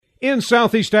In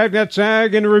Southeast AgNet's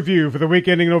Ag in Review for the week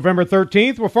ending November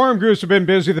 13th, well, farm groups have been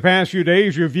busy the past few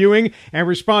days reviewing and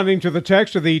responding to the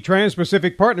text of the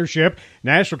Trans-Pacific Partnership.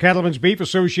 National Cattlemen's Beef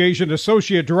Association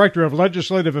Associate Director of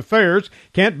Legislative Affairs,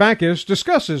 Kent Backus,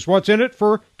 discusses what's in it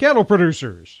for cattle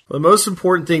producers. The most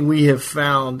important thing we have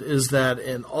found is that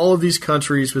in all of these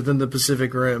countries within the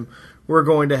Pacific Rim, we're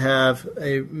going to have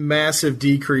a massive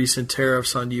decrease in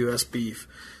tariffs on U.S. beef.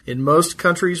 In most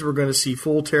countries, we're going to see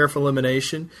full tariff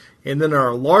elimination. And then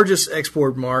our largest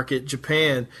export market,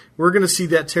 Japan, we're going to see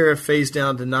that tariff phase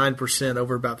down to 9%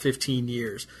 over about 15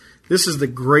 years. This is the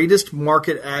greatest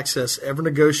market access ever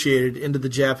negotiated into the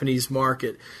Japanese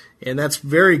market. And that's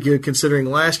very good considering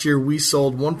last year we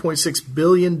sold $1.6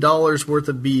 billion worth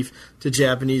of beef to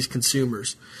Japanese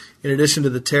consumers. In addition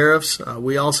to the tariffs,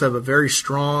 we also have a very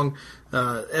strong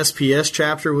SPS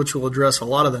chapter, which will address a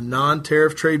lot of the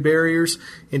non-tariff trade barriers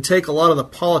and take a lot of the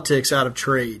politics out of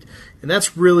trade. And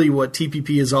that's really what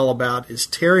TPP is all about, is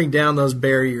tearing down those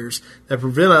barriers that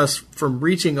prevent us from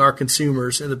reaching our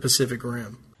consumers in the Pacific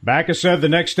Rim. Backus said the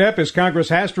next step is Congress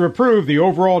has to approve the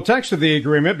overall text of the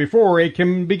agreement before it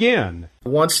can begin.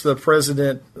 Once the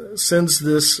president sends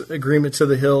this agreement to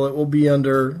the Hill, it will be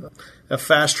under a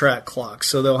fast-track clock,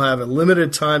 so they'll have a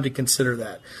limited time to consider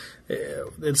that.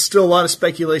 It's still a lot of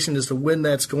speculation as to when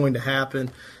that's going to happen.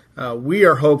 We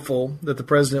are hopeful that the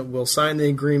president will sign the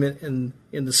agreement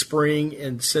in the spring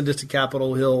and send it to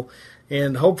Capitol Hill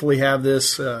and hopefully have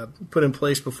this put in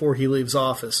place before he leaves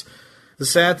office. The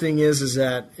sad thing is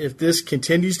that if this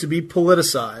continues to be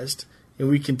politicized and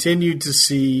we continue to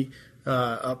see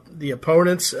the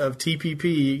opponents of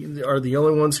TPP are the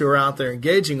only ones who are out there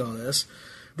engaging on this,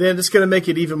 then it's going to make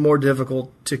it even more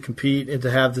difficult to compete and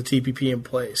to have the TPP in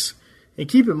place. And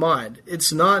keep in mind,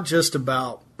 it's not just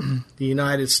about the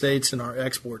United States and our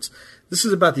exports. This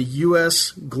is about the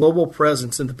U.S. global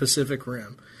presence in the Pacific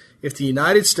Rim. If the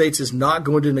United States is not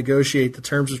going to negotiate the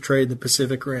terms of trade in the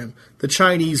Pacific Rim, the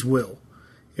Chinese will.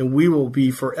 And we will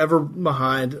be forever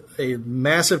behind a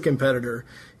massive competitor,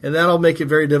 and that'll make it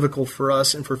very difficult for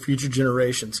us and for future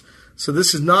generations. So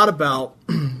this is not about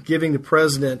giving the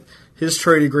president his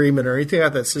trade agreement or anything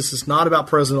like that. This is not about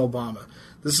President Obama.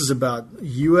 This is about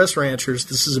U.S. ranchers.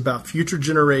 This is about future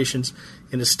generations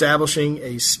and establishing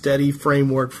a steady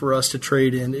framework for us to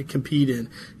trade in and compete in.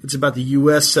 It's about the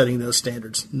U.S. setting those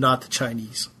standards, not the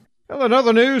Chinese. Well, in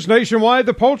other news, nationwide,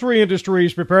 the poultry industry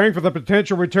is preparing for the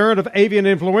potential return of avian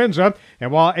influenza.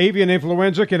 And while avian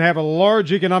influenza can have a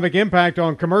large economic impact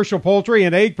on commercial poultry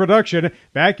and egg production,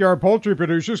 backyard poultry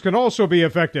producers can also be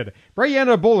affected.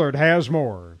 Brianna Bullard has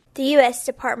more. The U.S.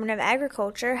 Department of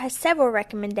Agriculture has several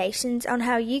recommendations on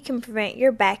how you can prevent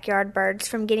your backyard birds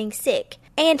from getting sick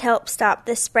and help stop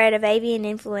the spread of avian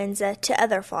influenza to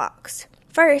other flocks.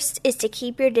 First is to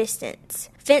keep your distance.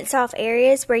 Fence off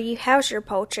areas where you house your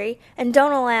poultry and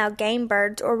don't allow game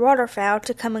birds or waterfowl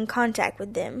to come in contact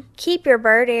with them. Keep your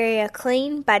bird area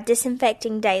clean by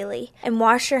disinfecting daily and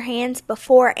wash your hands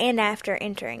before and after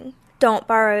entering. Don't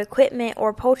borrow equipment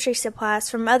or poultry supplies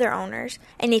from other owners,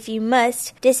 and if you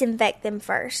must, disinfect them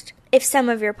first. If some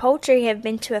of your poultry have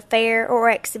been to a fair or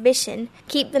exhibition,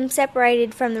 keep them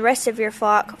separated from the rest of your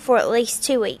flock for at least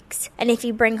 2 weeks. And if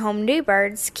you bring home new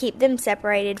birds, keep them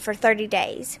separated for 30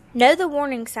 days. Know the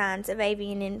warning signs of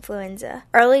avian influenza.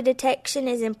 Early detection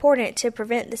is important to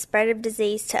prevent the spread of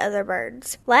disease to other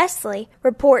birds. Lastly,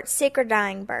 report sick or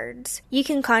dying birds. You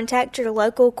can contact your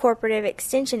local cooperative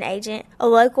extension agent, a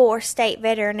local or state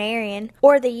veterinarian,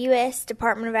 or the U.S.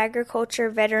 Department of Agriculture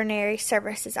Veterinary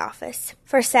Services Office.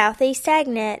 For Southeast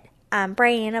AgNet, I'm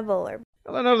Brianna Bullard.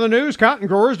 Well, in other news, cotton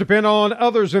growers depend on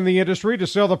others in the industry to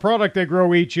sell the product they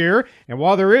grow each year. And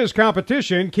while there is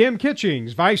competition, Kim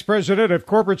Kitchings, Vice President of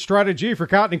Corporate Strategy for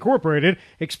Cotton Incorporated,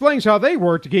 explains how they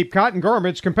work to keep cotton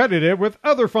garments competitive with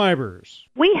other fibers.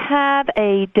 We have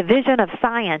a division of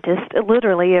scientists,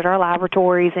 literally at our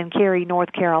laboratories in Cary,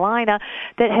 North Carolina,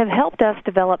 that have helped us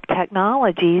develop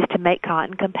technologies to make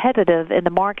cotton competitive in the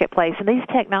marketplace. And these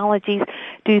technologies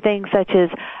do things such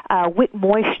as wick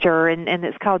moisture, and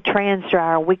it's called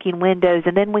TransDry, wicking windows.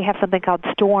 And then we have something called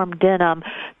Storm Denim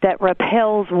that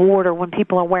repels water when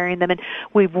people are wearing them. And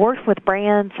we've worked with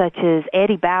brands such as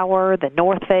Eddie Bauer, the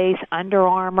North Face, Under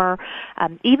Armour,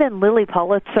 even Lilly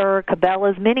Pulitzer,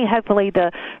 Cabela's, many hopefully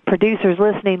the producers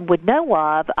listening would know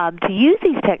of, to use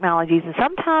these technologies. And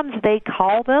sometimes they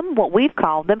call them what we've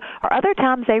called them, or other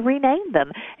times they rename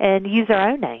them and use their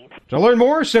own names. To learn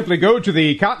more, simply go to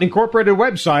the Cotton Incorporated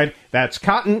website. That's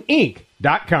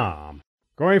cottoninc.com.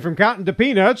 Going from cotton to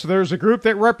peanuts, there's a group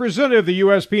that represented the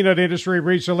U.S. peanut industry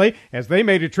recently as they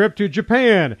made a trip to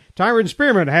Japan. Tyron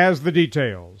Spearman has the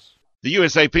details. The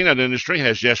USA peanut industry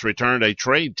has just returned a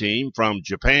trade team from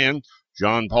Japan,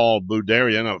 John Paul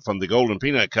Budarian from the Golden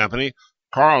Peanut Company,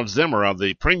 Carl Zimmer of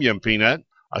the Premium Peanut,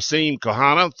 Asim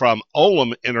Kohana from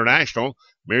Olam International,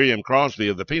 Miriam Crosby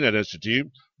of the Peanut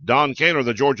Institute, Don Kaler of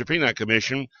the Georgia Peanut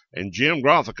Commission, and Jim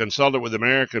Groth, a consultant with the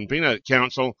American Peanut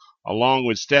Council, along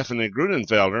with Stephanie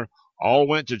Grunenfelder, all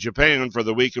went to Japan for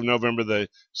the week of November the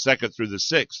 2nd through the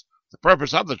 6th. The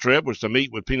purpose of the trip was to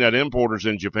meet with peanut importers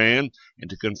in Japan and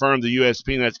to confirm the U.S.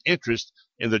 peanut's interest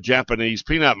in the Japanese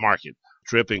peanut market. The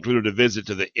trip included a visit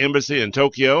to the embassy in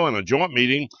Tokyo and a joint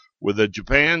meeting with the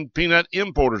Japan Peanut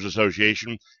Importers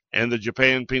Association and the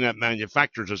Japan Peanut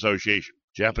Manufacturers Association.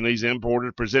 Japanese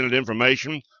importers presented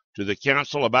information to the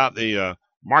council about the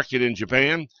market in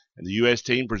Japan, and the U.S.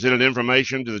 team presented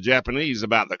information to the Japanese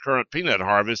about the current peanut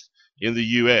harvest in the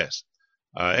U.S.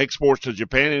 Exports to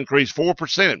Japan increased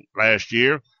 4% last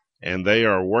year, and they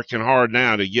are working hard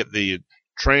now to get the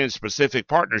Trans-Pacific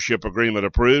Partnership Agreement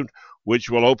approved, which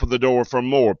will open the door for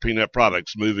more peanut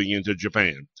products moving into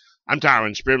Japan. I'm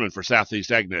Tyron Spearman for Southeast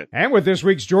AgNet. And with this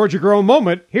week's Georgia Grown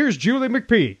Moment, here's Julie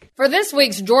McPeak. For this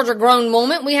week's Georgia Grown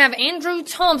Moment, we have Andrew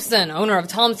Thompson, owner of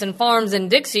Thompson Farms in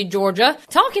Dixie, Georgia,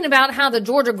 talking about how the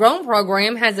Georgia Grown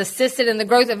program has assisted in the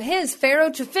growth of his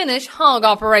farrow-to-finish hog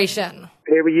operation.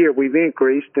 Every year we've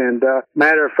increased, and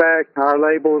matter of fact, our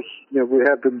labels, we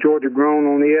have the Georgia Grown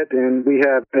on it, and we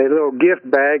have a little gift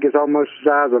bag. It's almost the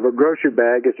size of a grocery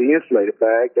bag. It's the insulated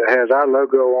bag that has our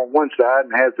logo on one side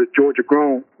and has the Georgia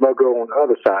Grown logo on the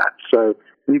other side. So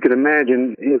you can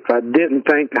imagine if I didn't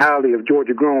think highly of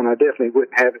Georgia Grown, I definitely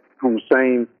wouldn't have it on the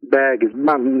same bag as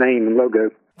my name and logo.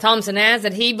 Thompson adds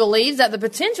that he believes that the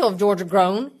potential of Georgia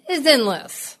Grown is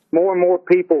endless. More and more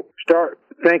people start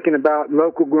thinking about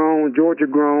local grown, Georgia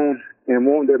grown, and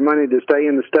want their money to stay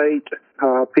in the state.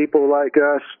 People like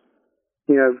us,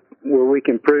 where we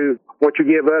can prove what you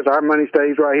give us, our money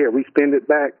stays right here. We spend it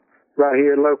back right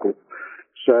here local.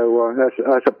 So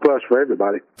that's a plus for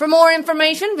everybody. For more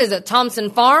information, visit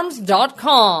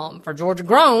ThompsonFarms.com. For Georgia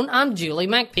Grown, I'm Julie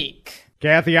McPeak.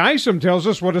 Kathy Isom tells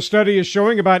us what a study is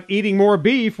showing about eating more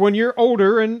beef when you're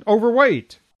older and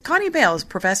overweight. Connie Bales,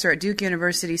 professor at Duke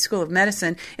University School of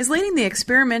Medicine, is leading the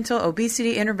experimental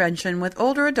obesity intervention with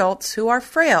older adults who are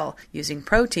frail, using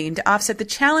protein to offset the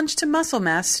challenge to muscle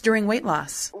mass during weight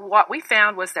loss. What we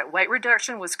found was that weight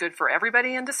reduction was good for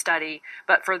everybody in the study,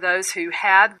 but for those who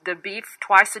had the beef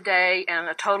twice a day and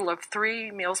a total of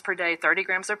 3 meals per day, 30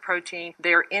 grams of protein,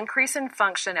 their increase in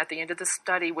function at the end of the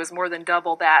study was more than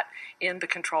double that in the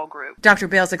control group. Dr.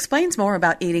 Bales explains more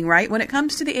about eating right when it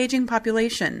comes to the aging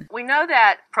population. We know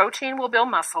that protein will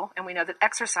build muscle, and we know that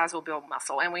exercise will build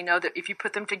muscle, and we know that if you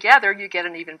put them together, you get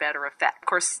an even better effect. Of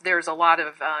course, there's a lot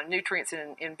of nutrients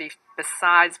in beef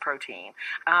besides protein.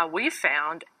 We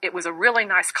found it was a really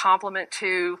nice complement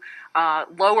to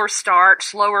lower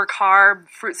starch, lower carb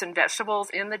fruits and vegetables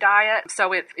in the diet.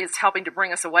 So it's helping to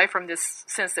bring us away from this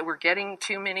sense that we're getting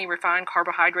too many refined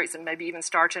carbohydrates and maybe even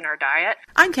starch in our diet.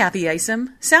 I'm Kathy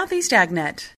Isom, Southeast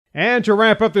AgNet. And to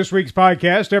wrap up this week's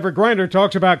podcast, Everett Grinder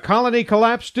talks about colony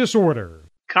collapse disorder.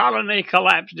 Colony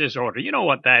collapse disorder. You know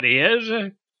what that is.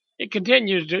 It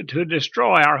continues to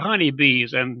destroy our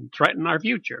honeybees and threaten our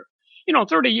future.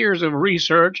 30 years of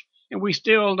research, and we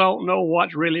still don't know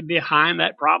what's really behind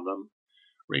that problem.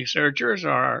 Researchers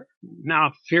are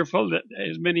now fearful that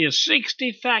as many as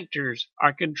 60 factors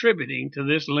are contributing to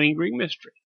this lingering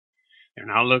mystery. They're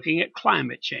now looking at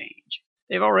climate change.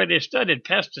 They've already studied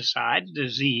pesticides,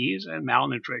 disease, and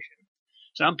malnutrition.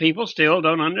 Some people still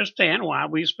don't understand why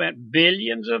we spent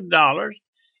billions of dollars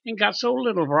and got so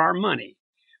little for our money.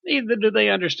 Neither do they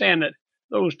understand that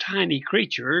those tiny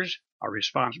creatures are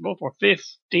responsible for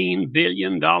 $15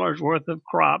 billion worth of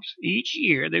crops each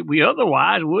year that we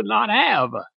otherwise would not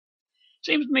have.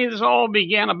 Seems to me this all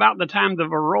began about the time the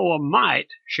varroa mite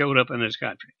showed up in this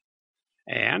country.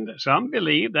 And some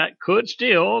believe that could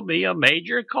still be a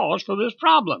major cause for this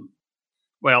problem.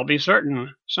 Well, be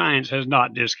certain science has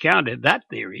not discounted that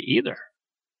theory either.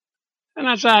 And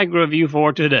that's Ag Review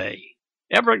for today.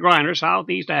 Everett Griner,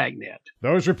 Southeast AgNet.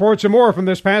 Those reports and more from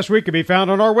this past week can be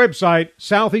found on our website,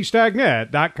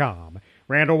 southeastagnet.com.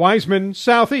 Randall Wiseman,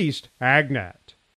 Southeast AgNet.